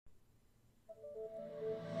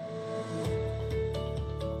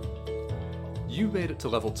You made it to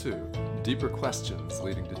level 2, deeper questions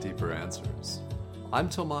leading to deeper answers. I'm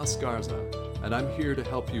Tomas Garza, and I'm here to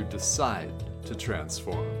help you decide to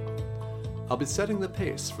transform. I'll be setting the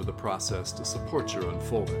pace for the process to support your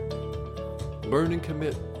unfolding. Learn and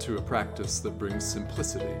commit to a practice that brings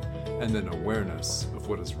simplicity and an awareness of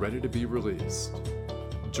what is ready to be released.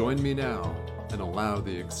 Join me now and allow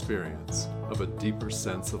the experience of a deeper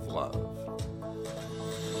sense of love.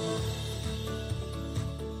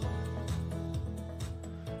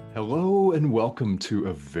 Hello and welcome to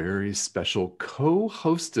a very special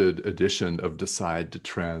co-hosted edition of Decide to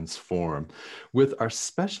Transform with our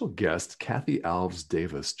special guest, Kathy Alves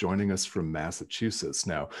Davis, joining us from Massachusetts.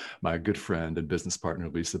 Now, my good friend and business partner,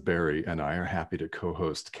 Lisa Berry, and I are happy to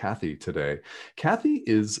co-host Kathy today. Kathy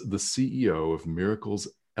is the CEO of Miracles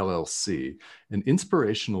LLC, an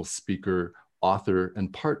inspirational speaker, author,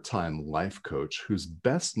 and part-time life coach who's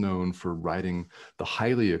best known for writing the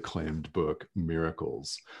highly acclaimed book,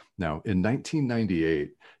 Miracles. Now, in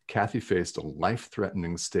 1998, Kathy faced a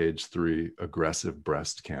life-threatening stage 3 aggressive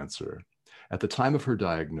breast cancer. At the time of her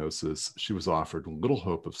diagnosis, she was offered little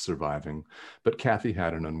hope of surviving, but Kathy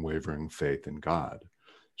had an unwavering faith in God.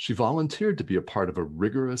 She volunteered to be a part of a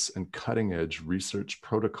rigorous and cutting-edge research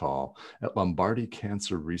protocol at Lombardi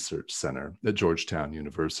Cancer Research Center at Georgetown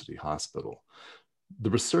University Hospital. The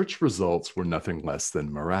research results were nothing less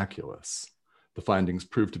than miraculous. The findings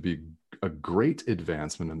proved to be a great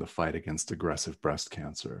advancement in the fight against aggressive breast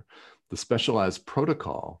cancer. The specialized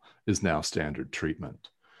protocol is now standard treatment,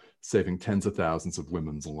 saving tens of thousands of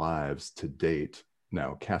women's lives to date.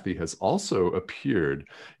 Now, Kathy has also appeared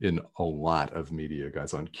in a lot of media,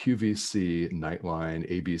 guys, on QVC, Nightline,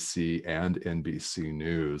 ABC, and NBC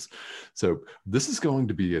News. So this is going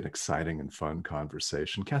to be an exciting and fun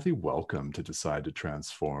conversation. Kathy, welcome to Decide to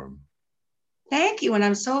Transform. Thank you, and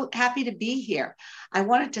I'm so happy to be here. I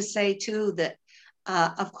wanted to say, too, that,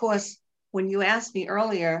 of course, when you asked me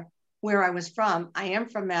earlier where I was from, I am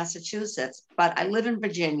from Massachusetts, but I live in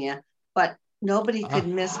Virginia, but nobody could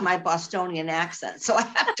miss my Bostonian accent. So I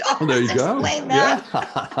have to always explain that.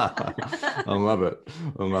 Yeah. I love it.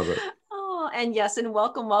 I love it. Oh, and yes, and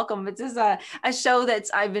welcome. This is a show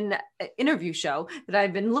an interview show that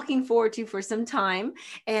I've been looking forward to for some time.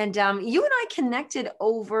 And you and I connected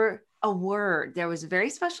over a word. There was a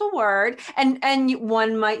very special word, and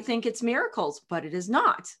one might think it's miracles, but it is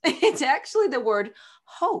not. It's actually the word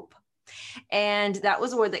hope. And that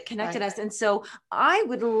was a word that connected us. And so I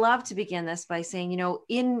would love to begin this by saying,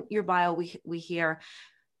 in your bio, we hear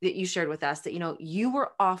that you shared with us that, you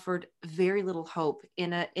were offered very little hope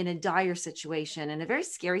in a dire situation, in a very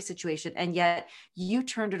scary situation. And yet you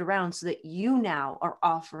turned it around so that you now are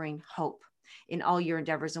offering hope in all your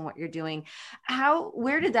endeavors and what you're doing.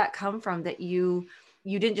 Where did that come from, that you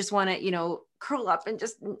didn't just want to, curl up and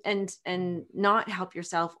just, and not help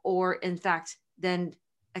yourself, or in fact, then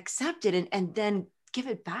accept it and then give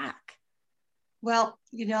it back? Well,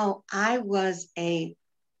 I was a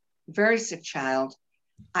very sick child.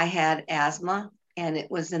 I had asthma, and it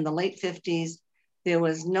was in the late 50s. There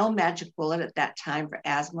was no magic bullet at that time for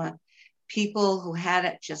asthma. People who had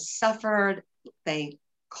it just suffered. They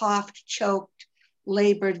coughed, choked,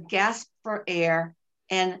 labored, gasped for air,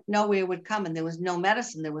 and nowhere would come. And there was no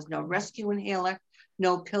medicine. There was no rescue inhaler,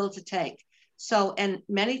 no pill to take. So, and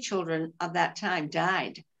many children of that time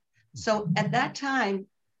died. So at that time,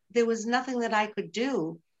 there was nothing that I could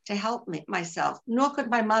do to help myself, nor could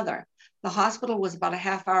my mother. The hospital was about a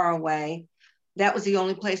half hour away. That was the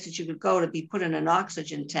only place that you could go to be put in an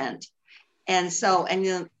oxygen tent. And so, and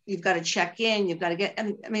you've got to check in, you've got to get,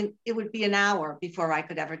 it would be an hour before I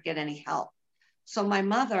could ever get any help. So my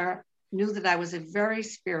mother knew that I was a very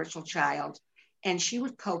spiritual child, and she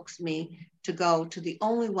would coax me to go to the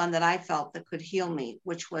only one that I felt that could heal me,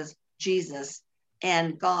 which was Jesus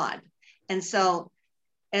and God. And so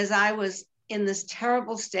as I was in this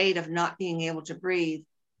terrible state of not being able to breathe,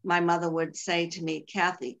 my mother would say to me,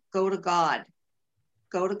 Kathy, go to God.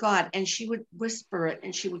 Go to God. And she would whisper it,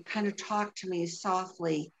 and she would kind of talk to me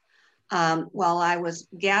softly while I was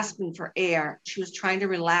gasping for air. She was trying to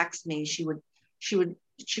relax me. She would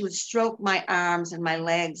stroke my arms and my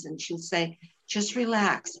legs, and she would say, just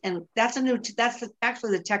relax. And that's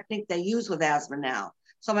actually the technique they use with asthma now.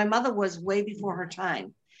 So my mother was way before her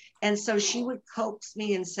time. And so she would coax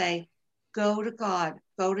me and say, go to God,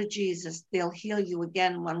 go to Jesus. They'll heal you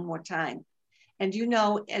again one more time. And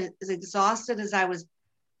as exhausted as I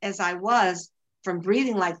was from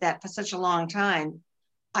breathing like that for such a long time,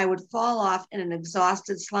 I would fall off in an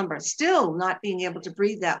exhausted slumber, still not being able to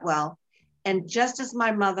breathe that well. And just as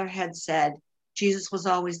my mother had said, Jesus was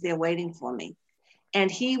always there waiting for me. And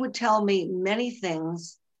he would tell me many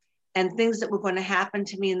things and things that were going to happen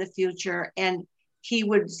to me in the future. And he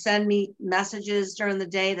would send me messages during the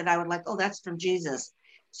day that I would like, oh, that's from Jesus.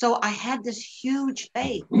 So I had this huge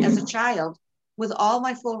faith as a child with all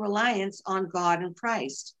my full reliance on God and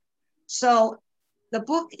Christ. So the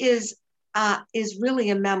book is really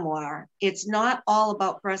a memoir. It's not all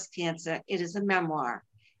about breast cancer. It is a memoir.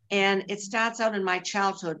 And it starts out in my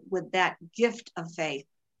childhood with that gift of faith.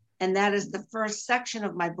 And that is the first section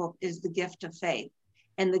of my book, is the gift of faith.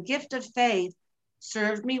 And the gift of faith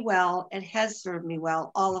served me well. It has served me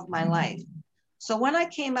well all of my life. So when I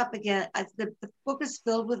came up again, the book is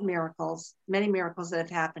filled with miracles, many miracles that have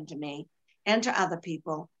happened to me and to other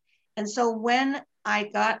people. And so when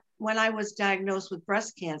I was diagnosed with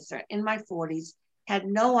breast cancer in my 40s, had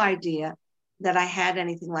no idea that I had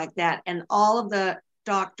anything like that. And all of the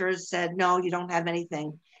doctors said, no, you don't have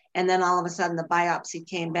anything. And then all of a sudden the biopsy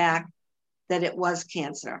came back that it was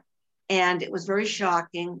cancer. And it was very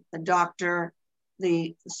shocking.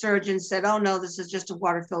 The surgeon said, oh no, this is just a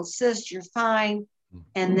water-filled cyst, you're fine.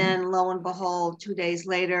 And then lo and behold, 2 days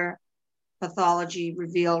later, pathology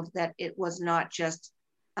revealed that it was not just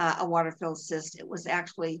a water-filled cyst, it was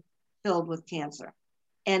actually filled with cancer.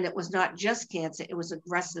 And it was not just cancer, it was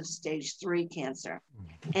aggressive stage 3 cancer.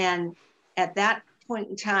 And at that point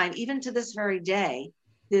in time, even to this very day,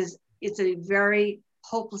 it's a very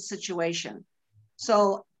hopeless situation.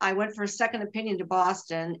 So I went for a second opinion to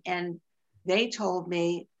Boston, and they told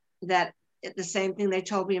me that the same thing they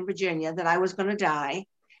told me in Virginia, that I was going to die,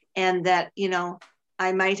 and that,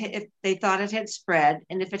 I might, if they thought it had spread,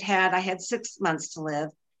 and if it had, I had 6 months to live,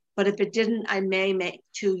 but if it didn't, I may make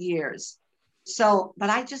 2 years. So, but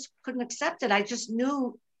I just couldn't accept it. I just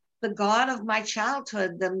knew the God of my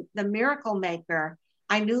childhood, the miracle maker.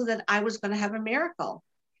 I knew that I was going to have a miracle.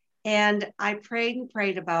 And I prayed and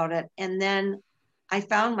prayed about it. And then I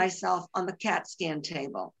found myself on the CAT scan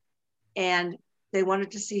table, and they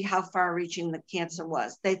wanted to see how far reaching the cancer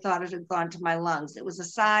was. They thought it had gone to my lungs. It was the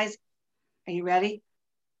size, are you ready?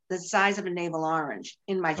 The size of a navel orange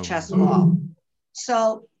in my chest wall.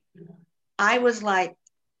 So I was like,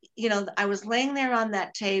 I was laying there on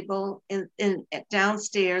that table in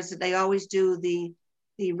downstairs. They always do the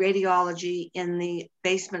radiology in the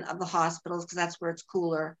basement of the hospitals because that's where it's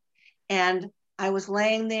cooler. And I was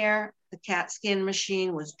laying there. The CAT scan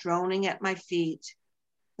machine was droning at my feet.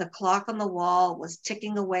 The clock on the wall was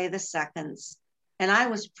ticking away the seconds. And I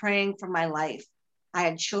was praying for my life. I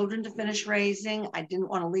had children to finish raising. I didn't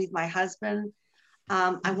want to leave my husband.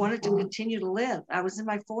 I wanted to continue to live. I was in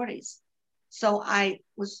my 40s. So I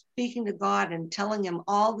was speaking to God and telling him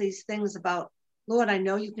all these things about, Lord, I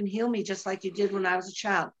know you can heal me just like you did when I was a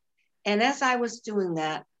child. And as I was doing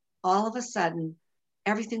that, all of a sudden,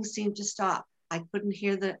 everything seemed to stop. I couldn't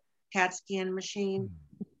hear the CAT scan machine.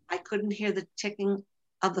 I couldn't hear the ticking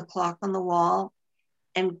of the clock on the wall.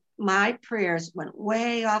 And my prayers went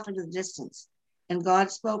way off into the distance. And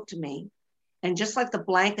God spoke to me. And just like the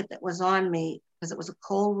blanket that was on me, because it was a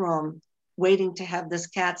cold room waiting to have this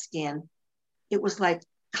CAT scan, it was like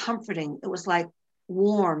comforting. It was like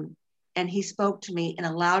warm. And he spoke to me and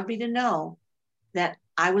allowed me to know that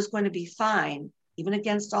I was going to be fine, even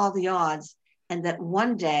against all the odds. And that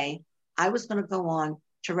one day I was going to go on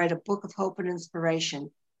to write a book of hope and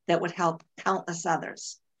inspiration that would help countless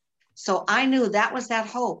others. So I knew that was that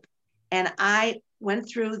hope. And I went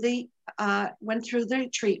through the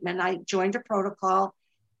treatment. I joined a protocol.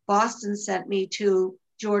 Boston sent me to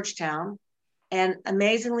Georgetown. And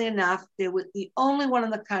amazingly enough, there was the only one in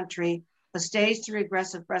the country for stage 3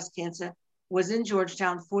 aggressive breast cancer was in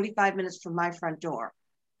Georgetown, 45 minutes from my front door.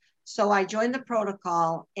 So I joined the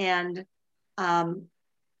protocol, and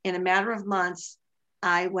in a matter of months,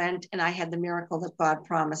 I went and I had the miracle that God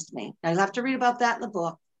promised me. Now, you'll have to read about that in the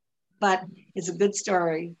book, but it's a good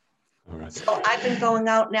story. All right. So I've been going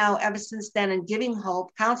out now ever since then and giving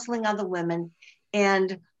hope, counseling other women.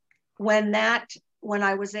 And when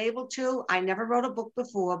I was able to, I never wrote a book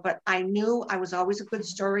before, but I knew I was always a good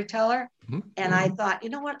storyteller. And I thought, you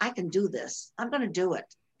know what, I can do this. I'm going to do it.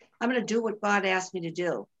 I'm going to do what God asked me to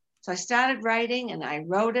do. So I started writing and I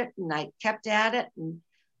wrote it and I kept at it and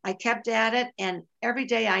I kept at it. And every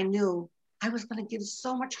day I knew I was going to give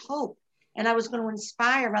so much hope and I was going to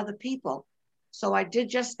inspire other people. So I did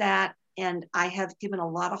just that. And I have given a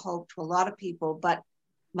lot of hope to a lot of people, but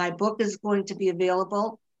my book is going to be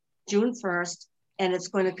available June 1st. And it's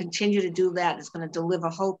going to continue to do that. It's going to deliver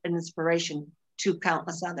hope and inspiration to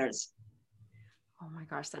countless others. Oh my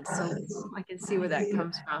gosh, that's so cool. I can see where that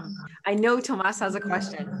comes from. I know Tomas has a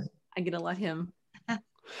question. I'm going to let him.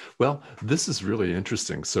 Well, this is really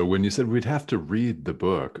interesting. So when you said we'd have to read the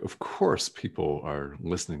book, of course, people are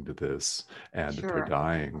listening to this and they're Sure.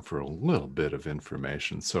 dying for a little bit of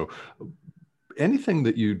information. So anything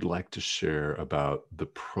that you'd like to share about the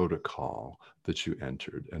protocol that you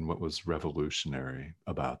entered and what was revolutionary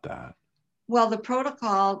about that? Well, the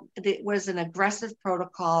protocol, it was an aggressive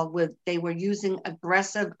protocol with, they were using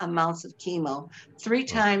aggressive amounts of chemo, three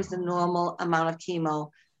Okay. times the normal amount of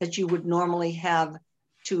chemo that you would normally have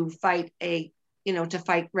to fight to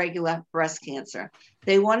fight regular breast cancer.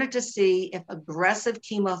 They wanted to see if aggressive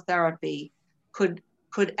chemotherapy could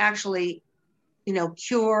actually,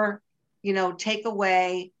 cure, take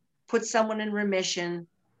away, put someone in remission,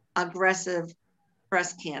 aggressive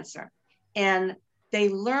breast cancer. And they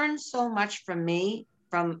learned so much from me,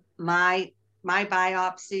 from my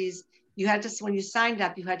biopsies. You had to, when you signed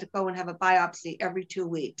up, you had to go and have a biopsy every 2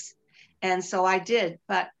 weeks. And so I did,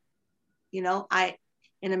 but in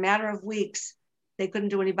a matter of weeks, they couldn't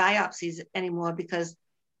do any biopsies anymore because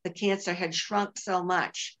the cancer had shrunk so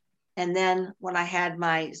much. And then when I had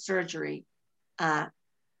my surgery, the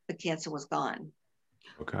cancer was gone.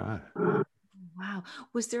 Okay. Wow.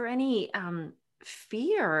 Was there any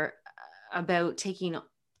fear about taking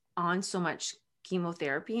on so much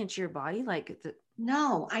chemotherapy into your body?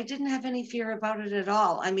 No, I didn't have any fear about it at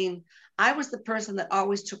all. I mean, I was the person that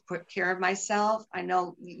always took care of myself. I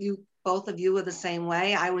know you, both of you, are the same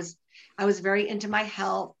way. I was very into my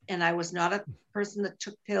health, and I was not a person that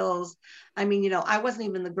took pills. I mean, I wasn't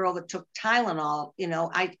even the girl that took Tylenol.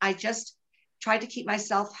 I just tried to keep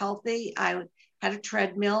myself healthy. I had a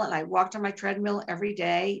treadmill, and I walked on my treadmill every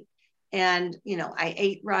day, and I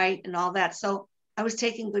ate right and all that. So I was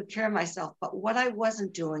taking good care of myself. But what I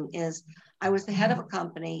wasn't doing is, I was the head of a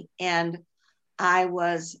company, and I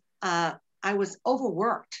was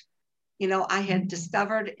overworked. I had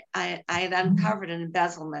discovered, I had uncovered an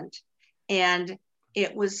embezzlement, and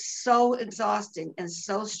it was so exhausting and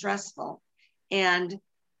so stressful. And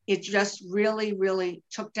it just really, really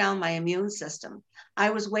took down my immune system. I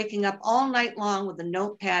was waking up all night long with a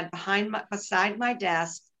notepad beside my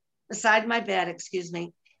desk, beside my bed, excuse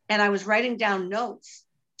me. And I was writing down notes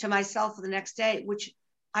to myself for the next day, which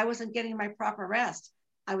I wasn't getting my proper rest.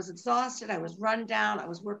 I was exhausted. I was run down. I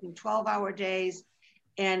was working 12-hour days,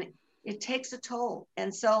 and it takes a toll.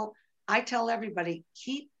 And so I tell everybody,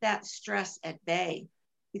 keep that stress at bay,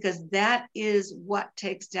 because that is what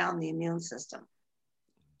takes down the immune system.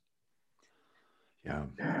 Yeah.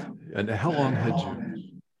 And how long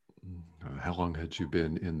had you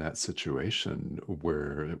been in that situation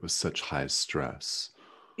where it was such high stress?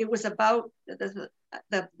 It was about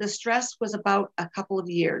the stress was about a couple of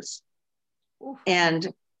years. Oof. And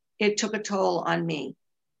it took a toll on me.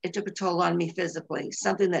 It took a toll on me physically,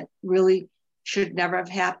 something that really should never have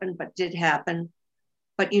happened, but did happen.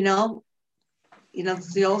 But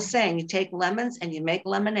it's the old saying, you take lemons and you make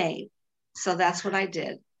lemonade. So that's what I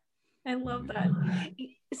did. I love that.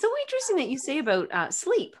 It's so interesting that you say about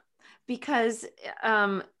sleep, because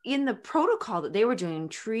in the protocol that they were doing,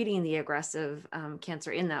 treating the aggressive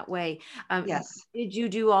cancer in that way, Yes. did you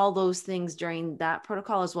do all those things during that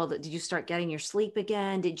protocol as well? Did you start getting your sleep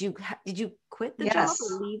again? Did you quit the job Yes.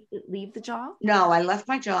 or leave the job? No, I left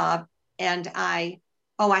my job, and I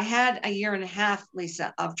had a year and a half,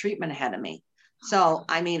 Lisa, of treatment ahead of me. So,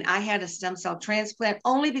 I mean, I had a stem cell transplant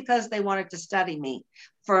only because they wanted to study me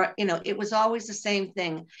for, it was always the same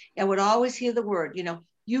thing. I would always hear the word,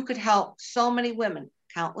 you could help so many women,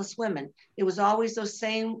 countless women. It was always those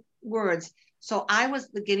same words. So I was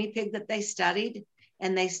the guinea pig that they studied,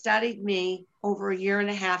 and they studied me over a year and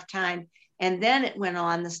a half time. And then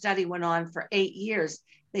the study went on for 8 years.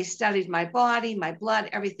 They studied my body, my blood,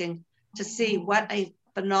 everything, to see what a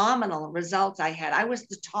phenomenal result I had. I was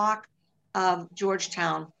the talk of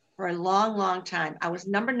Georgetown for a long, long time. I was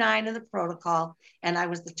number 9 in the protocol, and I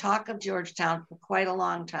was the talk of Georgetown for quite a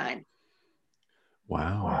long time.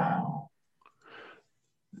 Wow.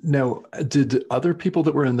 Now, did other people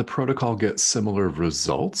that were in the protocol get similar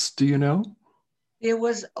results? Do you know? There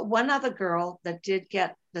was one other girl that did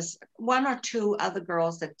get this, one or two other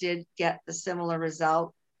girls that did get the similar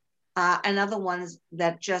result. And other ones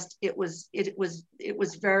that just, it was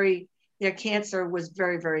very, their cancer was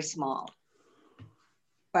very, very small.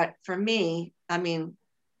 But for me, I mean,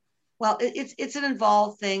 well, it's an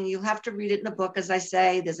involved thing. You have to read it in the book. As I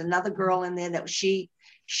say, there's another girl in there that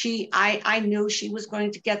I knew she was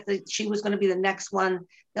going to she was going to be the next one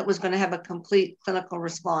that was going to have a complete clinical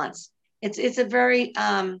response. It's a very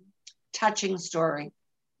touching story.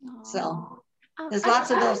 So there's lots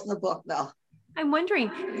of those in the book, though. I'm wondering,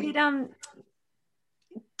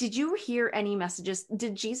 Did you hear any messages?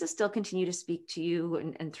 Did Jesus still continue to speak to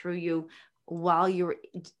you and through you while you were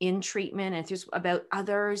in treatment, and through about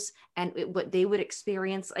others and what they would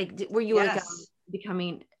experience? Like, were you like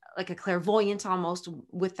becoming like a clairvoyant almost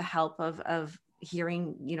with the help of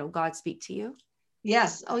hearing, God speak to you?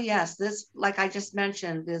 Yes. Oh, yes. This, like I just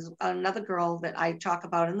mentioned, there's another girl that I talk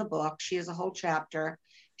about in the book. She has a whole chapter.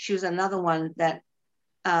 She was another one that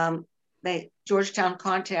Georgetown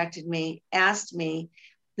contacted me, asked me.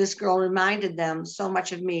 This girl reminded them so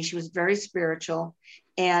much of me. She was very spiritual,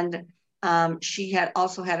 and she had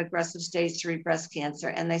also had aggressive stage 3 breast cancer.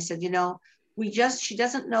 And they said, she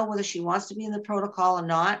doesn't know whether she wants to be in the protocol or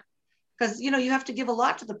not, because you have to give a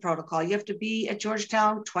lot to the protocol. You have to be at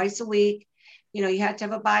Georgetown twice a week. You had to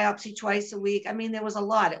have a biopsy twice a week. I mean, there was a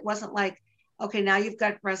lot. It wasn't like, okay, now you've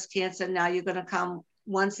got breast cancer, now you're going to come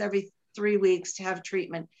once every 3 weeks to have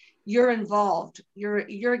treatment. You're involved.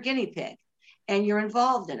 You're a guinea pig, and you're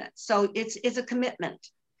involved in it. So it's a commitment.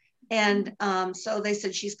 And so they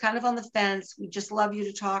said, she's kind of on the fence. We just love you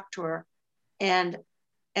to talk to her. And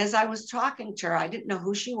as I was talking to her, I didn't know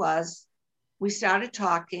who she was. We started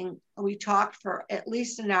talking. We talked for at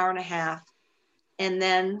least an hour and a half. And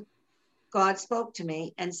then God spoke to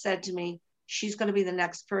me and said to me, she's going to be the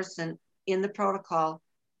next person in the protocol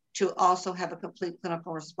to also have a complete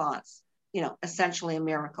clinical response, essentially a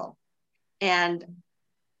miracle. And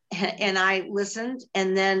I listened,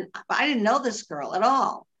 and then I didn't know this girl at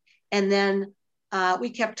all. And then we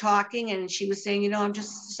kept talking, and she was saying, I'm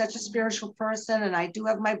just such a spiritual person, and I do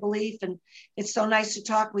have my belief, and it's so nice to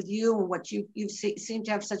talk with you, and what you seem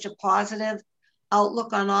to have such a positive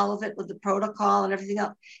outlook on all of it with the protocol and everything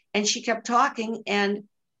else. And she kept talking, and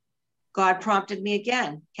God prompted me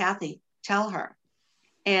again, Kathy, tell her.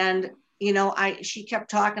 And, she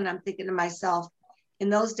kept talking. I'm thinking to myself, in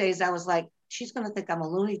those days, I was like, she's going to think I'm a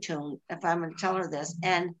Looney Tune if I'm going to tell her this.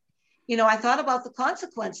 And, I thought about the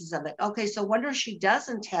consequences of it. Okay, so wonder if she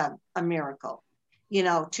doesn't have a miracle,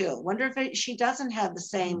 too. Wonder if she doesn't have the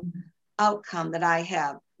same outcome that I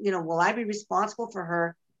have. Will I be responsible for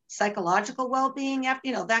her psychological well-being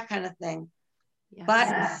after, that kind of thing. Yes.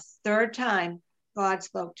 But third time, God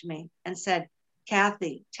spoke to me and said,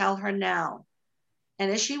 Kathy, tell her now.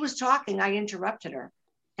 And as she was talking, I interrupted her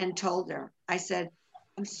and told her, I said,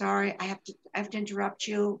 I'm sorry, I have to interrupt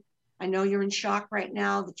you. I know you're in shock right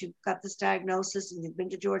now that you've got this diagnosis and you've been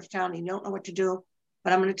to Georgetown and you don't know what to do,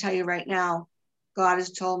 but I'm going to tell you right now, God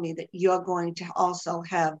has told me that you're going to also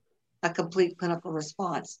have a complete clinical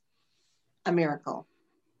response, a miracle.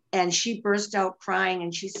 And she burst out crying,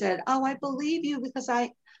 and she said, oh, I believe you, because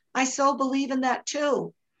I so believe in that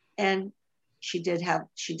too. And she did have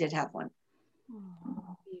one.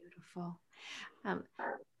 Oh, beautiful.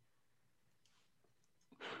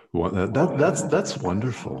 Well, that's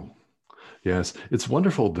wonderful. Yes, it's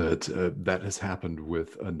wonderful that that has happened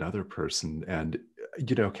with another person. And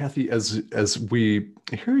Kathy, as we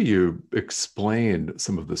hear you explain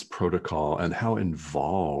some of this protocol and how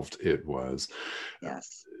involved it was,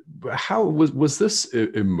 yes, how was this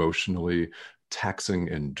emotionally taxing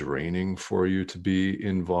and draining for you to be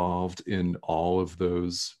involved in all of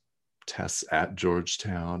those tests at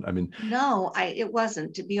Georgetown? I mean, no, it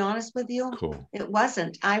wasn't, to be honest with you. Cool. It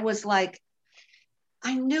wasn't. I was like,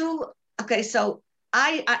 I knew. Okay, so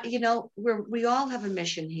we all have a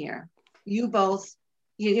mission here. You both,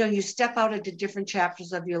 you step out into different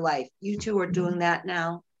chapters of your life. You two are doing that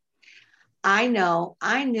now. I knew.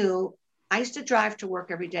 I used to drive to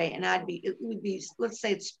work every day, and it would be, let's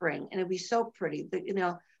say it's spring, and it'd be so pretty.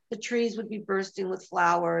 The trees would be bursting with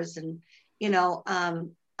flowers, and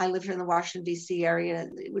I live here in the Washington, D.C. area.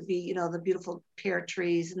 It would be, the beautiful pear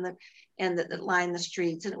trees that line the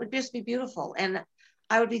streets, and it would just be beautiful. And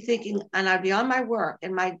I would be thinking, and I'd be on my work,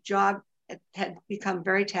 and my job had become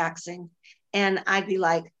very taxing. And I'd be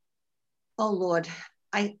like, oh Lord,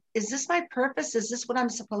 is this my purpose? Is this what I'm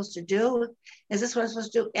supposed to do? Is this what I'm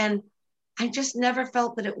supposed to do? And I just never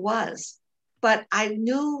felt that it was. But I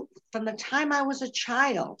knew from the time I was a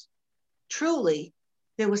child, truly,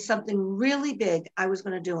 there was something really big I was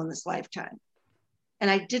going to do in this lifetime.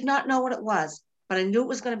 And I did not know what it was, but I knew it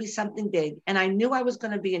was going to be something big. And I knew I was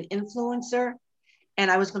going to be an influencer, and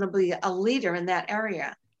I was going to be a leader in that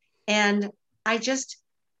area. And I just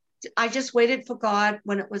waited for God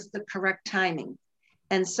when it was the correct timing.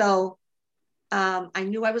 And so I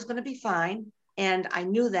knew I was going to be fine. And I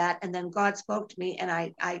knew that. And then God spoke to me, and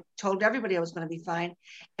I told everybody I was going to be fine.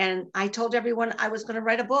 And I told everyone I was going to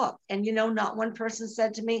write a book. And, not one person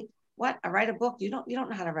said to me, what, I write a book? You don't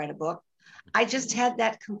know how to write a book. I just had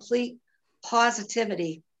that complete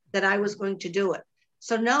positivity that I was going to do it.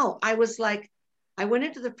 So no, I was like, I went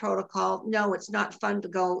into the protocol. No, it's not fun to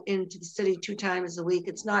go into the city 2 times a week.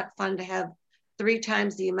 It's not fun to have 3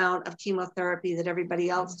 times the amount of chemotherapy that everybody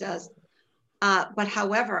else does. But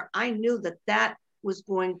however, I knew that that was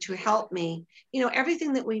going to help me. You know,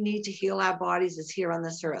 everything that we need to heal our bodies is here on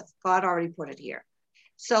this earth. God already put it here.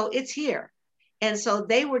 So it's here. And so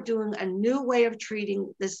they were doing a new way of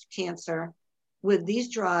treating this cancer with these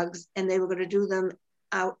drugs, and they were going to do them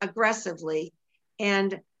aggressively.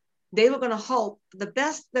 And they were going to hope the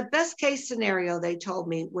best case scenario, they told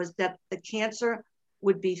me, was that the cancer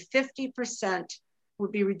would be 50%,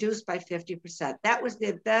 would be reduced by 50%. That was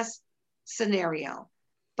their best scenario.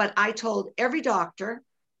 But I told every doctor,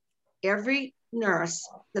 every nurse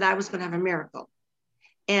that I was going to have a miracle.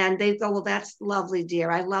 And they'd go, well, that's lovely, dear.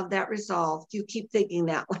 I love that resolve. You keep thinking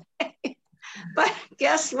that way. But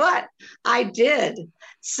guess what? I did.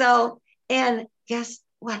 So, and guess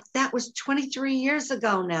what? That was 23 years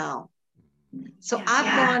ago now. So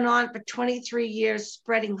I've gone on for 23 years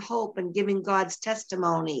spreading hope and giving God's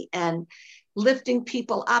testimony and lifting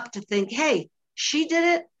people up to think, hey, she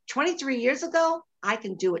did it 23 years ago. I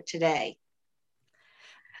can do it today.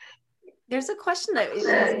 There's a question that is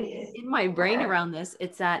in my brain around this.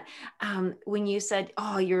 It's that when you said,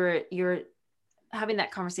 oh, you're having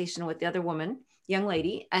that conversation with the other woman, young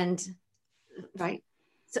lady, and right,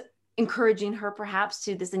 so encouraging her perhaps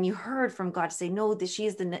to this, and you heard from God to say, no, that she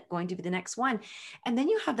is going to be the next one. And then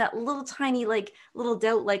you have that little tiny, little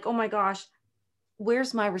doubt, like, oh my gosh,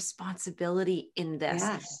 where's my responsibility in this?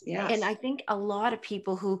 Yes. And I think a lot of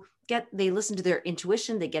people who they listen to their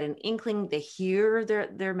intuition, they get an inkling, they hear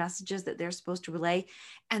their messages that they're supposed to relay.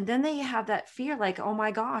 And then they have that fear, like, oh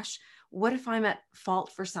my gosh, what if I'm at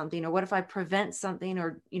fault for something? Or what if I prevent something,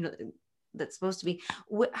 or, that's supposed to be,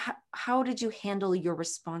 how did you handle your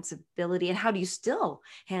responsibility? And how do you still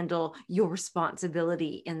handle your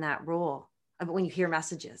responsibility in that role when you hear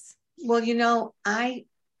messages? Well, I've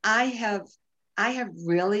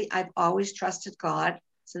always trusted God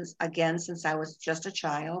since I was just a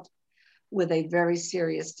child with a very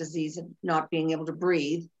serious disease of not being able to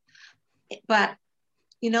breathe. But,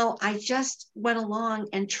 I just went along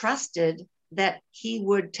and trusted that he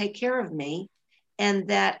would take care of me and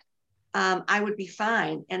that I would be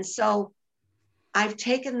fine. And so I've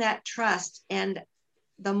taken that trust, and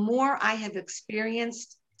the more I have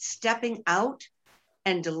experienced stepping out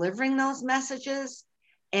and delivering those messages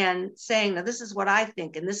and saying, now this is what I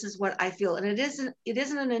think, and this is what I feel. And it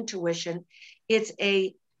isn't an intuition. It's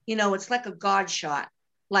it's like a God shot.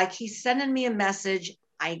 Like he's sending me a message.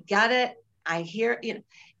 I got it. I hear,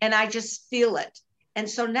 and I just feel it. And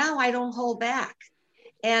so now I don't hold back.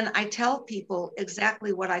 And I tell people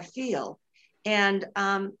exactly what I feel. And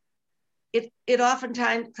it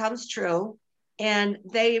oftentimes comes true, and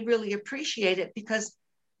they really appreciate it because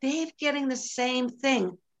they're getting the same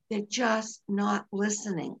thing. They're just not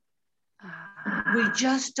listening. We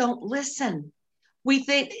just don't listen. We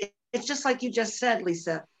think it's just like you just said,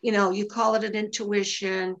 Lisa, you call it an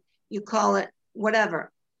intuition, you call it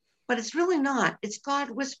whatever, but it's really not. It's God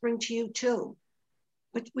whispering to you too.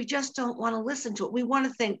 But we just don't want to listen to it. We want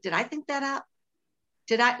to think, did I think that up?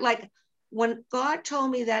 When God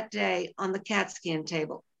told me that day on the CAT scan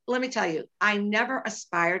table, let me tell you, I never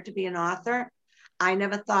aspired to be an author. I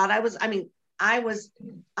never thought I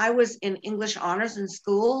was in English honors in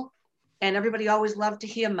school, and everybody always loved to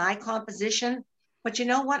hear my composition. But you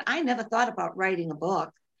know what? I never thought about writing a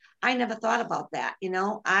book. I never thought about that.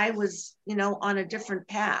 I was, on a different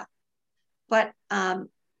path. But,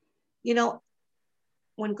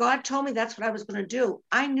 when God told me that's what I was going to do,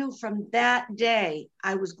 I knew from that day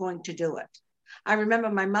I was going to do it. I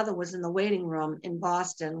remember my mother was in the waiting room in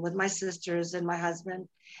Boston with my sisters and my husband,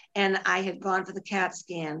 and I had gone for the CAT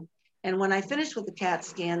scan. And when I finished with the CAT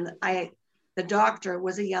scan, the doctor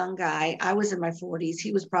was a young guy. I was in my 40s.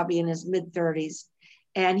 He was probably in his mid 30s.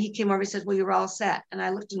 And he came over and said, well, you're all set. And I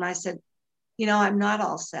looked at him and I said, I'm not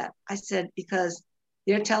all set. I said, because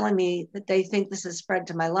they're telling me that they think this is spread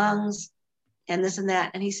to my lungs and this and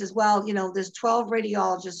that. And he says, well, there's 12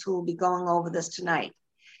 radiologists who will be going over this tonight.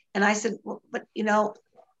 And I said, well, but,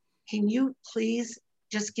 can you please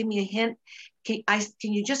just give me a hint? Can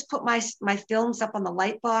you just put my films up on the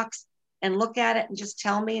light box and look at it and just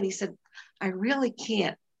tell me? And he said, I really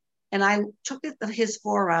can't. And I took his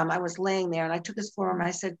forearm. I was laying there and I took his forearm. And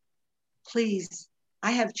I said, please,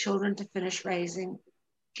 I have children to finish raising.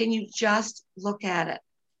 Can you just look at it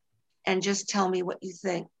and just tell me what you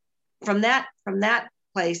think? From that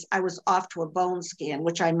place, I was off to a bone scan,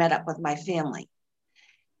 which I met up with my family.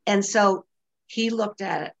 And so he looked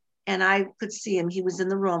at it and I could see him. He was in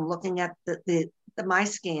the room looking at my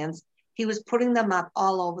scans. he was putting them up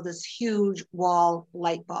all over this huge wall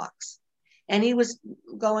light box. And he was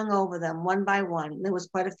going over them one by one. There was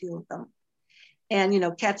quite a few of them. And,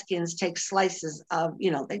 CAT scans take slices of,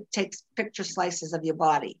 they take picture slices of your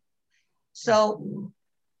body. So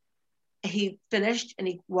he finished and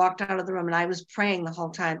he walked out of the room, and I was praying the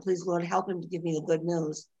whole time, please, Lord, help him to give me the good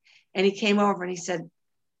news. And he came over and he said,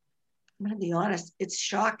 I'm going to be honest, it's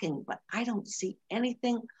shocking, but I don't see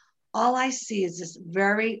anything. All I see is this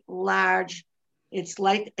very large, it's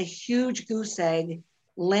like a huge goose egg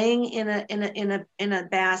laying in a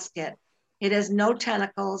basket. It has no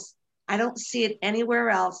tentacles. I don't see it anywhere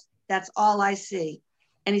else. That's all I see.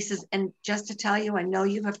 And he says, and just to tell you, I know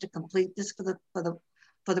you have to complete this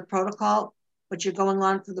for the protocol, but you're going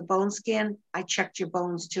on for the bone scan. I checked your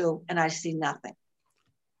bones too, and I see nothing.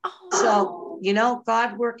 Oh. So,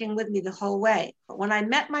 God working with me the whole way. But when I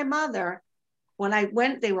met my mother, when I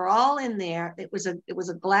went, they were all in there. It was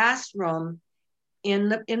a glass room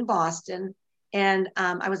in Boston. And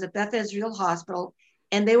I was at Beth Israel Hospital,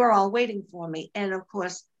 and they were all waiting for me. And of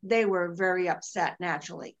course, they were very upset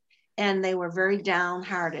naturally, and they were very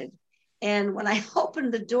downhearted. And when I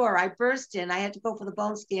opened the door, I burst in. I had to go for the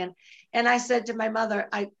bone scan, and I said to my mother,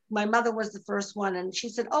 my mother was the first one, and she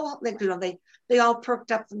said, "Oh, they all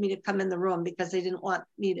perked up for me to come in the room because they didn't want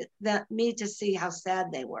me to see how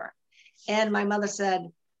sad they were." And my mother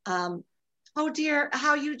said, "Oh dear,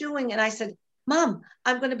 how are you doing?" And I said, "Mom,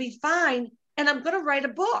 I'm going to be fine, and I'm going to write a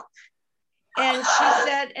book."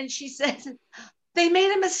 And she said, "They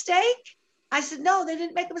made a mistake?" I said, "No, they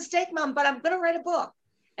didn't make a mistake, Mom, but I'm going to write a book,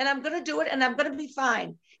 and I'm going to do it, and I'm going to be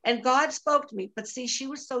fine." And God spoke to me. But see, she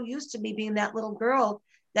was so used to me being that little girl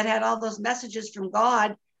that had all those messages from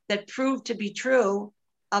God that proved to be true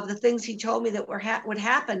of the things he told me that would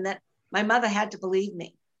happen, that my mother had to believe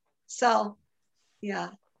me. So, yeah.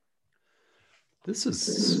 This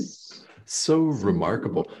is so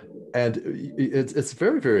remarkable. And it's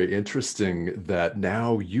very, very interesting that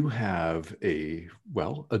now you have a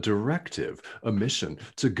directive, a mission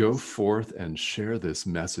to go forth and share this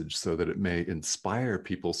message so that it may inspire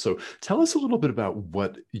people. So tell us a little bit about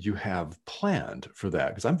what you have planned for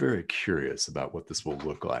that, because I'm very curious about what this will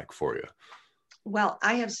look like for you. Well,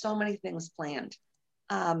 I have so many things planned.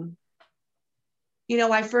 I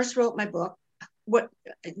first wrote my book.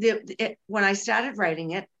 When I started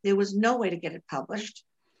writing it, there was no way to get it published.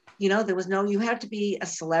 There was you had to be a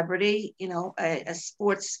celebrity, a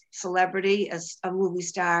sports celebrity, a movie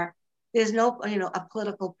star. There's no, a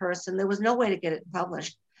political person. There was no way to get it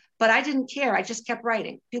published. But I didn't care. I just kept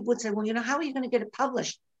writing. People would say, well, how are you going to get it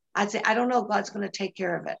published? I'd say, I don't know. God's going to take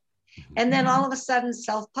care of it. And then all of a sudden,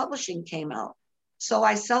 self-publishing came out. So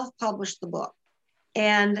I self-published the book.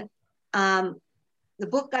 And the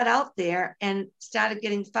book got out there and started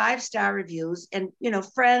getting 5-star reviews, and,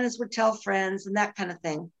 friends would tell friends and that kind of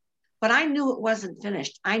thing. But I knew it wasn't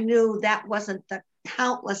finished. I knew that wasn't the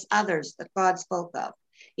countless others that God spoke of.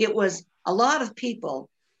 It was a lot of people,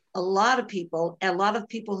 and a lot of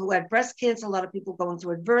people who had breast cancer, a lot of people going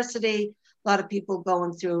through adversity, a lot of people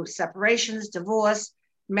going through separations, divorce,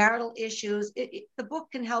 marital issues. The book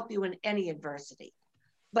can help you in any adversity.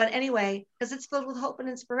 But anyway, because it's filled with hope and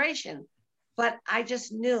inspiration. But I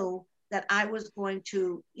just knew that I was going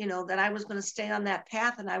to, stay on that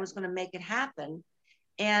path, and I was going to make it happen.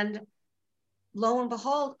 And lo and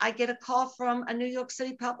behold, I get a call from a New York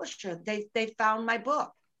City publisher. They found my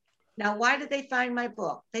book. Now, why did they find my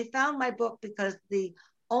book? They found my book because the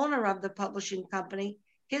owner of the publishing company,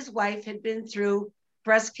 his wife had been through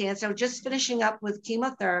breast cancer, just finishing up with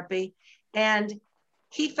chemotherapy, and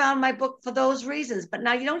he found my book for those reasons. But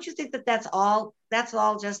now, don't you think that that's all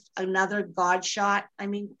just another God shot? I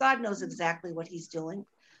mean, God knows exactly what he's doing.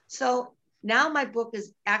 So now my book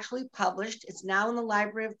is actually published. It's now in the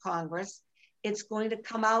Library of Congress. It's going to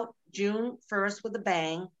come out June 1st with a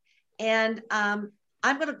bang. And I'm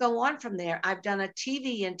going to go on from there. I've done a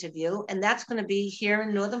TV interview, and that's going to be here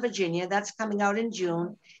in Northern Virginia. That's coming out in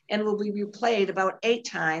June and will be replayed about 8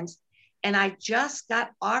 times. And I just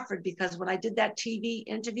got offered, because when I did that TV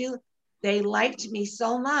interview, they liked me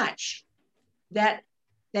so much that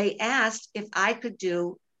they asked if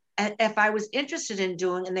I was interested in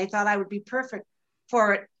doing, and they thought I would be perfect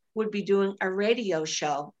for it, would be doing a radio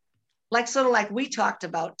show, sort of like we talked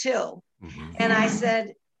about too. Mm-hmm. And I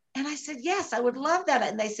said, yes, I would love that.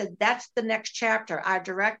 And they said, that's the next chapter. Our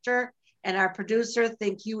director and our producer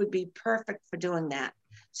think you would be perfect for doing that.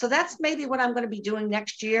 So that's maybe what I'm going to be doing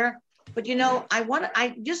next year. But,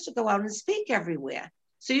 I used to go out and speak everywhere.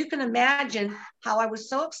 So you can imagine how I was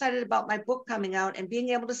so excited about my book coming out and being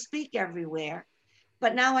able to speak everywhere.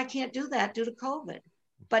 But now I can't do that due to COVID.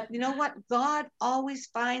 But you know what? God always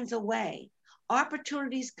finds a way.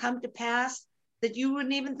 Opportunities come to pass that you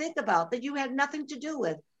wouldn't even think about, that you had nothing to do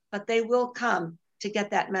with, but they will come to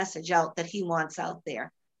get that message out that he wants out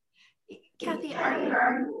there. Kathy, are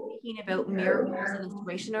you speaking about miracles and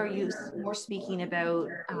inspiration, or are you more speaking about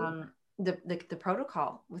the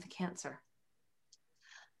protocol with cancer?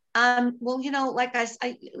 Well, you know, like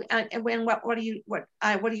what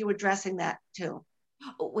are you addressing that to?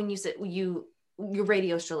 When you said your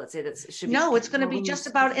radio show, let's say that should be. No, it's going to be just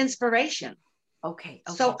about inspiration. Okay.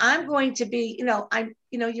 So I'm going to be,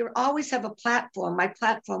 you always have a platform. My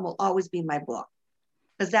platform will always be my book,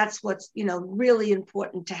 because that's what's, really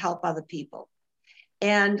important to help other people.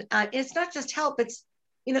 And it's not just help. It's,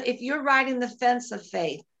 if you're riding the fence of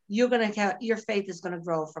faith, your faith is going to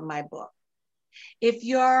grow from my book. If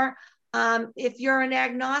you're an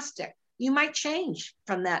agnostic, you might change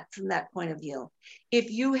from that point of view. If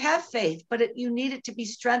you have faith, but you need it to be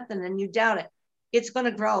strengthened and you doubt it, it's going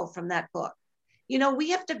to grow from that book. We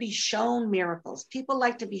have to be shown miracles. People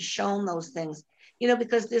like to be shown those things,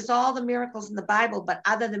 because there's all the miracles in the Bible, but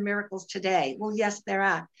other than miracles today? Well, yes, there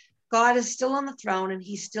are. God is still on the throne and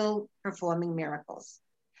he's still performing miracles.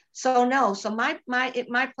 So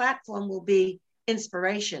my platform will be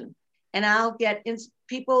inspiration, and I'll get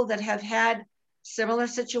people that have had similar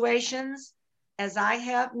situations as I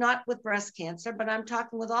have, not with breast cancer, but I'm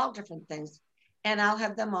talking with all different things. And I'll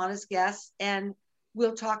have them on as guests, and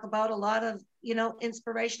we'll talk about a lot of,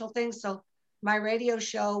 inspirational things. So my radio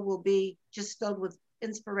show will be just filled with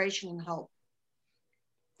inspiration and hope.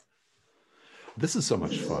 This is so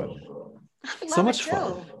much fun. So much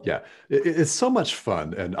fun. Yeah, it's so much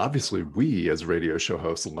fun. And obviously we as radio show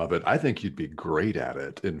hosts love it. I think you'd be great at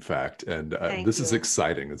it, in fact. And this is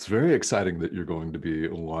exciting. It's very exciting that you're going to be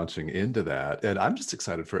launching into that. And I'm just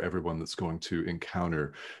excited for everyone that's going to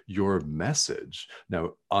encounter your message.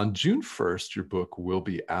 Now, on June 1st, your book will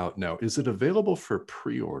be out. Now, is it available for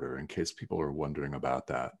pre-order, in case people are wondering about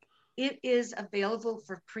that? It is available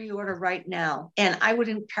for pre-order right now. And I would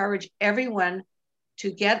encourage everyone to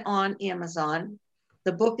get on Amazon.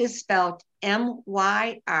 The book is spelled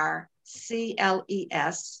Myrcles.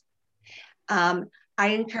 I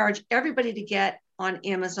encourage everybody to get on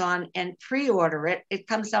Amazon and pre-order it. It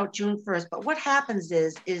comes out June 1st. But what happens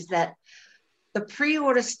is that the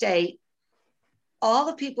pre-order state, all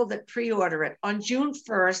the people that pre-order it on June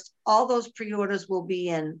 1st, all those pre-orders will be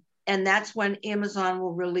in, and that's when Amazon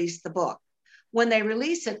will release the book. When they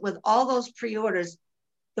release it with all those pre-orders,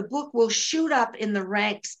 the book will shoot up in the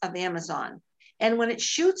ranks of Amazon. And when it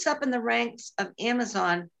shoots up in the ranks of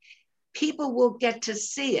Amazon, people will get to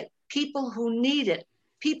see it. People who need it,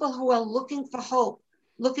 people who are looking for hope,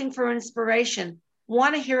 looking for inspiration,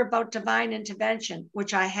 want to hear about divine intervention,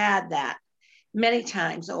 which I had that many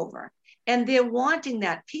times over. And they're wanting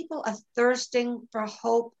that. People are thirsting for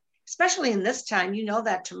hope, especially in this time. You know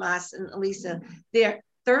that, Tomas and Elisa, they're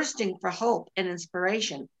thirsting for hope and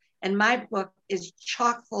inspiration. And my book is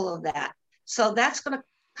chock full of that. So that's going to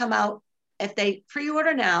come out if they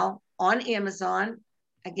pre-order now on Amazon.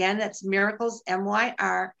 Again, that's Myrcles,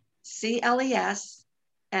 Myrcles.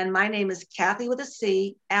 And my name is Kathy with a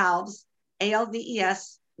C, Alves,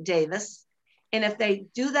 Alves, Davis. And if they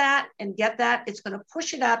do that and get that, it's going to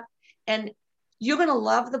push it up. And you're going to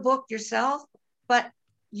love the book yourself, but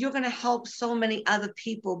you're going to help so many other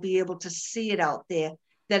people be able to see it out there,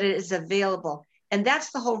 that it is available. And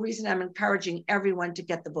that's the whole reason I'm encouraging everyone to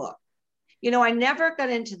get the book. I never got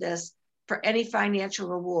into this for any financial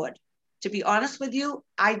reward. To be honest with you,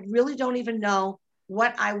 I really don't even know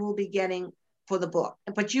what I will be getting for the book.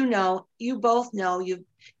 But you both know,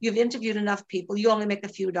 you've interviewed enough people, you only make a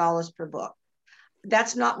few dollars per book.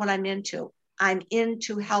 That's not what I'm into. I'm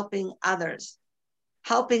into helping others,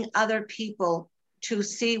 helping other people to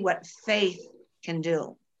see what faith can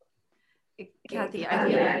do. Kathy, I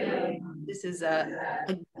feel like this is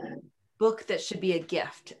a book that should be a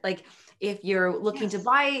gift. Like if you're looking to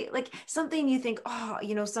buy like something, you think,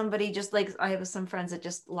 somebody just like, I have some friends that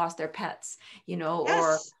just lost their pets,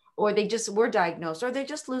 or they just were diagnosed, or they're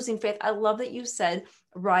just losing faith. I love that you said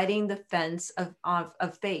riding the fence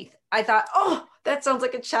of faith. I thought, that sounds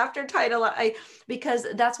like a chapter title. Because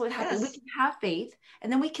that's what happens. Yes. We can have faith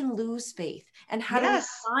and then we can lose faith. And how do we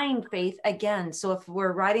find faith again? So if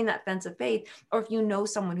we're riding that fence of faith, or if you know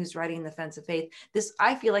someone who's riding the fence of faith,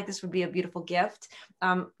 I feel like this would be a beautiful gift,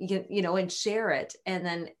 and share it, and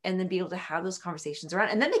then be able to have those conversations around,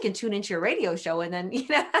 and then they can tune into your radio show, and then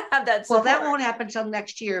have that support. Well, that won't happen till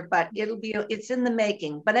next year, but it's in the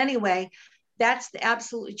making. But anyway, that's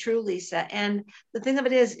absolutely true, Lisa. And the thing of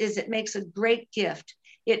it is it makes a great gift.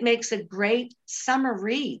 It makes a great summer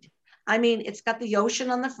read. I mean, it's got the ocean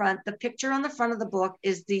on the front. The picture on the front of the book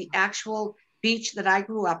is the actual beach that I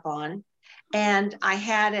grew up on. And I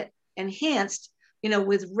had it enhanced,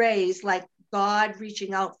 with rays, like God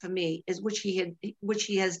reaching out for me, which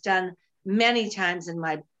he has done many times in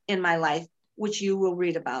my life, which you will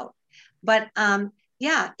read about. But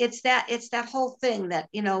yeah, it's that whole thing that,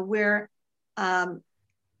 we're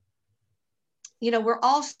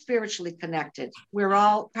all spiritually connected. We're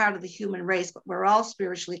all part of the human race, but we're all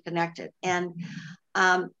spiritually connected. And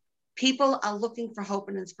people are looking for hope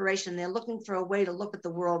and inspiration. They're looking for a way to look at the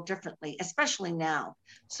world differently, especially now.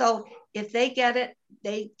 So if they get it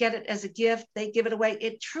as a gift, they give it away.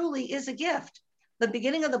 It truly is a gift. The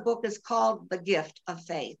beginning of the book is called The Gift of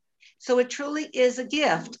Faith. So it truly is a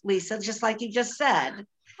gift, Lisa, just like you just said.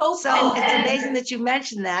 Okay. So it's amazing that you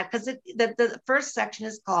mentioned that, because the first section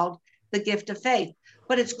is called The Gift of Faith.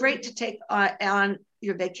 But it's great to take on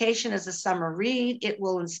your vacation as a summer read. It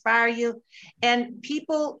will inspire you. And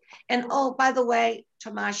oh, by the way,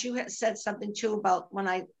 Tomas, you had said something too about when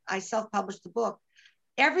I self-published the book.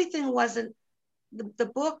 Everything wasn't,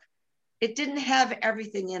 the book, it didn't have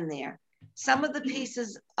everything in there. Some of the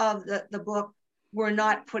pieces of the book were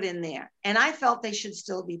not put in there, and I felt they should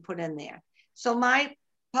still be put in there. So my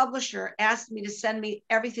publisher asked me to send me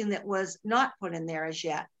everything that was not put in there as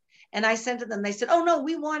yet. And I sent to them, they said, oh no,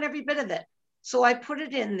 we want every bit of it. So I put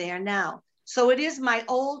it in there now. So it is my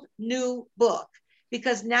old new book,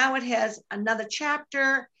 because now it has another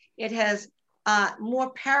chapter. It has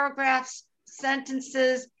more paragraphs,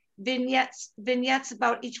 sentences, vignettes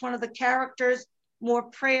about each one of the characters, more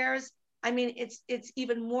prayers. I mean, it's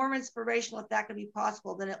even more inspirational, if that could be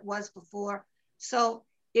possible, than it was before. So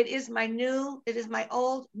it is my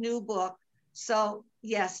old new book. So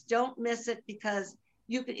yes, don't miss it, because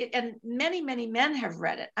you could, and many, many men have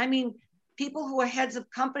read it. I mean, people who are heads of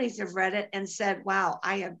companies have read it and said, wow,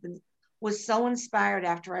 was so inspired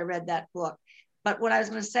after I read that book. But what I was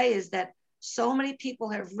going to say is that so many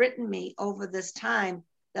people have written me over this time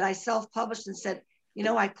that I self-published and said,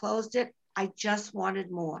 I closed it. I just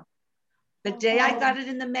wanted more. The day I got it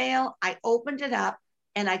in the mail, I opened it up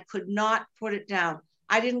and I could not put it down.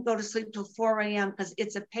 I didn't go to sleep till 4 a.m. because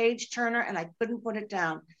it's a page turner and I couldn't put it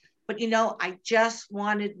down. But I just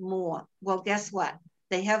wanted more. Well, guess what?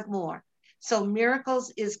 They have more. So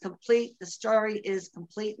Miracles is complete. The story is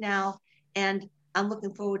complete now. And I'm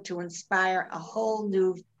looking forward to inspire a whole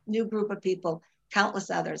new group of people, countless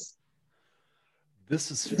others. This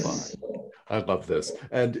is fun. I love this.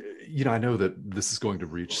 And, I know that this is going to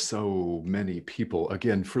reach so many people.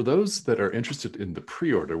 Again, for those that are interested in the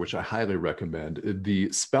pre-order, which I highly recommend, the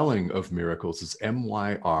spelling of Miracles is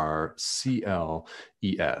Myrcles,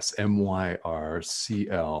 Myrcles.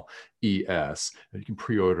 You can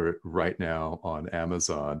pre-order it right now on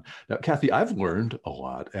Amazon. Now, Kathy, I've learned a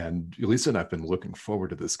lot, and Lisa and I've been looking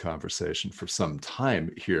forward to this conversation for some time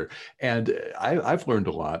here. And I've learned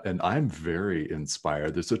a lot, and I'm very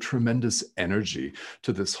inspired. There's a tremendous energy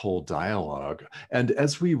to this whole dialogue. And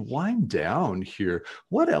as we wind down here,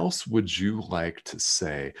 what else would you like to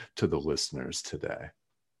say to the listeners today?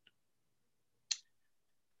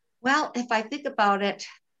 Well, if I think about it,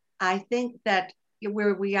 I think that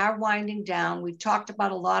where we are winding down, we've talked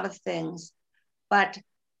about a lot of things, but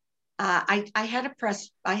I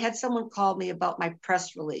had someone call me about my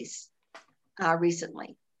press release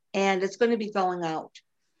recently, and it's going to be going out.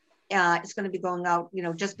 It's going to be going out,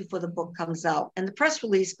 just before the book comes out. And the press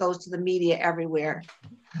release goes to the media everywhere.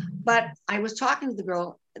 But I was talking to the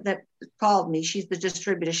girl that called me. She's the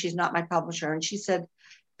distributor. She's not my publisher. And she said,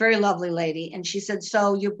 very lovely lady. And she said,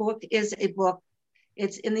 so your book is a book.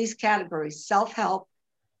 It's in these categories: self-help,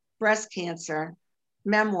 breast cancer,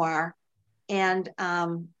 memoir, and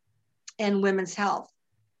women's health.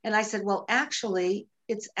 And I said, well, actually,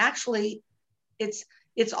 it's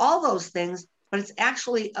all those things, but it's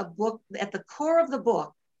actually a book. At the core of the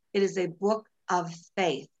book, it is a book of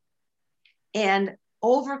faith and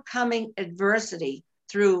overcoming adversity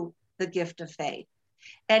through the gift of faith.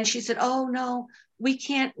 And she said, oh no, we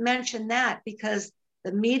can't mention that because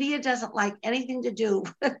the media doesn't like anything to do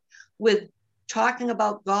with talking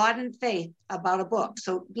about God and faith about a book.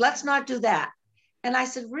 So let's not do that. And I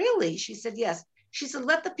said, really? She said, yes. She said,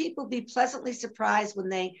 let the people be pleasantly surprised when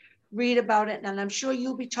they read about it. And I'm sure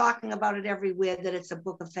you'll be talking about it everywhere, that it's a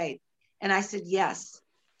book of faith. And I said, yes.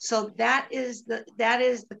 So that is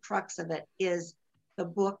the crux of it, is the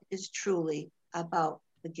book is truly about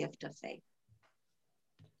the gift of faith.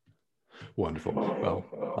 Wonderful. Well,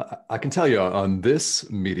 I can tell you on this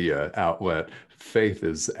media outlet, faith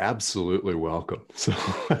is absolutely welcome. So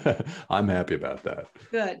I'm happy about that.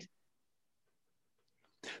 Good.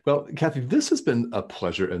 Well, Kathy, this has been a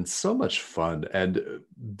pleasure and so much fun. And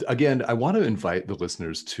again, I want to invite the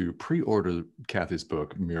listeners to pre-order Kathy's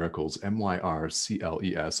book, Miracles,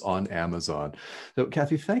 Myrcles, on Amazon. So,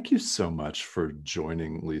 Kathy, thank you so much for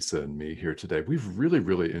joining Lisa and me here today. We've really,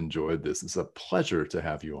 really enjoyed this. It's a pleasure to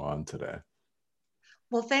have you on today.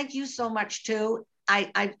 Well, thank you so much too.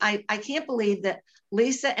 I can't believe that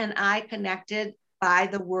Lisa and I connected by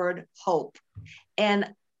the word hope.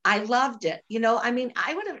 And I loved it. You know, I mean,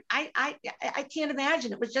 I can't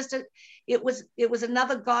imagine. It was just it was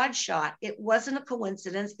another God shot. It wasn't a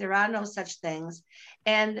coincidence. There are no such things.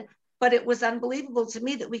 But it was unbelievable to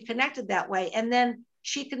me that we connected that way. And then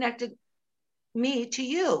she connected me to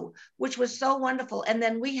you, which was so wonderful. And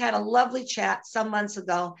then we had a lovely chat some months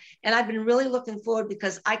ago. And I've been really looking forward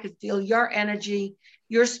because I could feel your energy,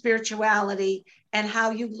 your spirituality, and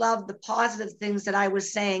how you love the positive things that I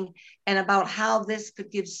was saying, and about how this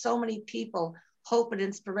could give so many people hope and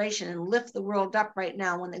inspiration and lift the world up right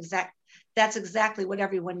now when that's exactly what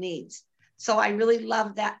everyone needs. So I really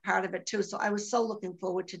love that part of it too. So I was so looking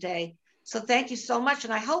forward today. So thank you so much.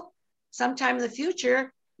 And I hope sometime in the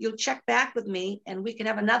future, you'll check back with me and we can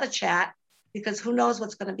have another chat, because who knows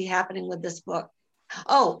what's going to be happening with this book.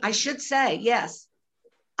 Oh, I should say, yes,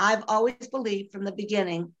 I've always believed from the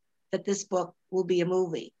beginning that this book will be a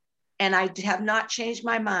movie, and I have not changed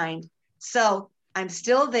my mind. So I'm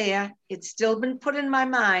still there. It's still been put in my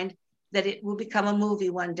mind that it will become a movie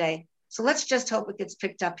one day. So let's just hope it gets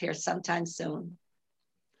picked up here sometime soon.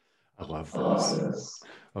 I love this.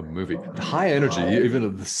 A movie. The high energy,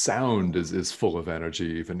 even the sound is full of energy,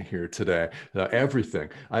 even here today. Everything.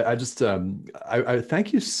 I just, I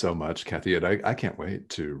thank you so much, Kathy. And I can't wait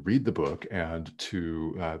to read the book and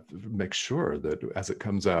to make sure that as it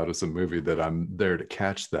comes out as a movie, that I'm there to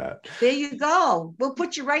catch that. There you go. We'll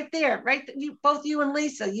put you right there, right? Both you and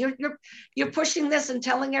Lisa, you're pushing this and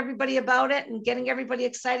telling everybody about it and getting everybody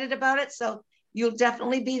excited about it. So you'll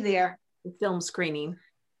definitely be there. The film screening.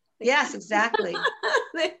 Yes, exactly.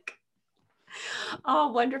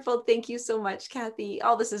 Oh, wonderful. Thank you so much, Kathy.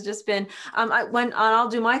 Oh, this has just been, I'll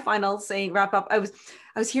do my final saying, wrap up. I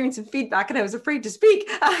was hearing some feedback and I was afraid to speak.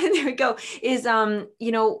 There we go. Is,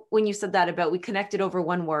 you know, when you said that about we connected over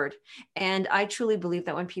one word. And I truly believe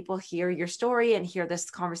that when people hear your story and hear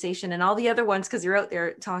this conversation and all the other ones, because you're out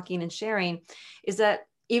there talking and sharing, is that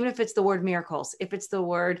even if it's the word miracles, if it's the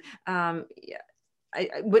word,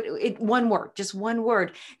 one word, just one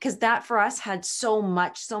word, because that for us had so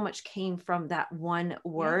much came from that one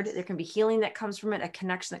word. Yes. There can be healing that comes from it, a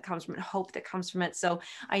connection that comes from it, hope that comes from it. So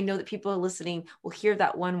I know that people listening will hear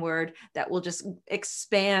that one word that will just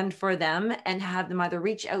expand for them and have them either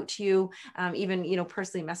reach out to you, even, you know,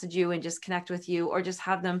 personally message you and just connect with you, or just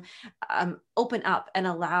have them open up and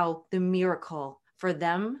allow the miracle for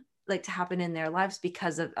them like to happen in their lives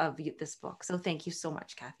because of this book. So thank you so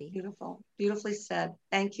much, Kathy. Beautiful. Beautifully said.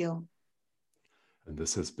 Thank you. And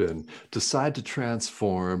this has been Decide to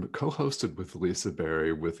Transform, co-hosted with Lisa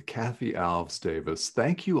Berry with Kathy Alves Davis.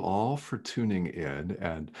 Thank you all for tuning in,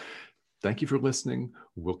 and thank you for listening.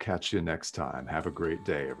 We'll catch you next time. Have a great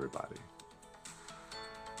day, everybody.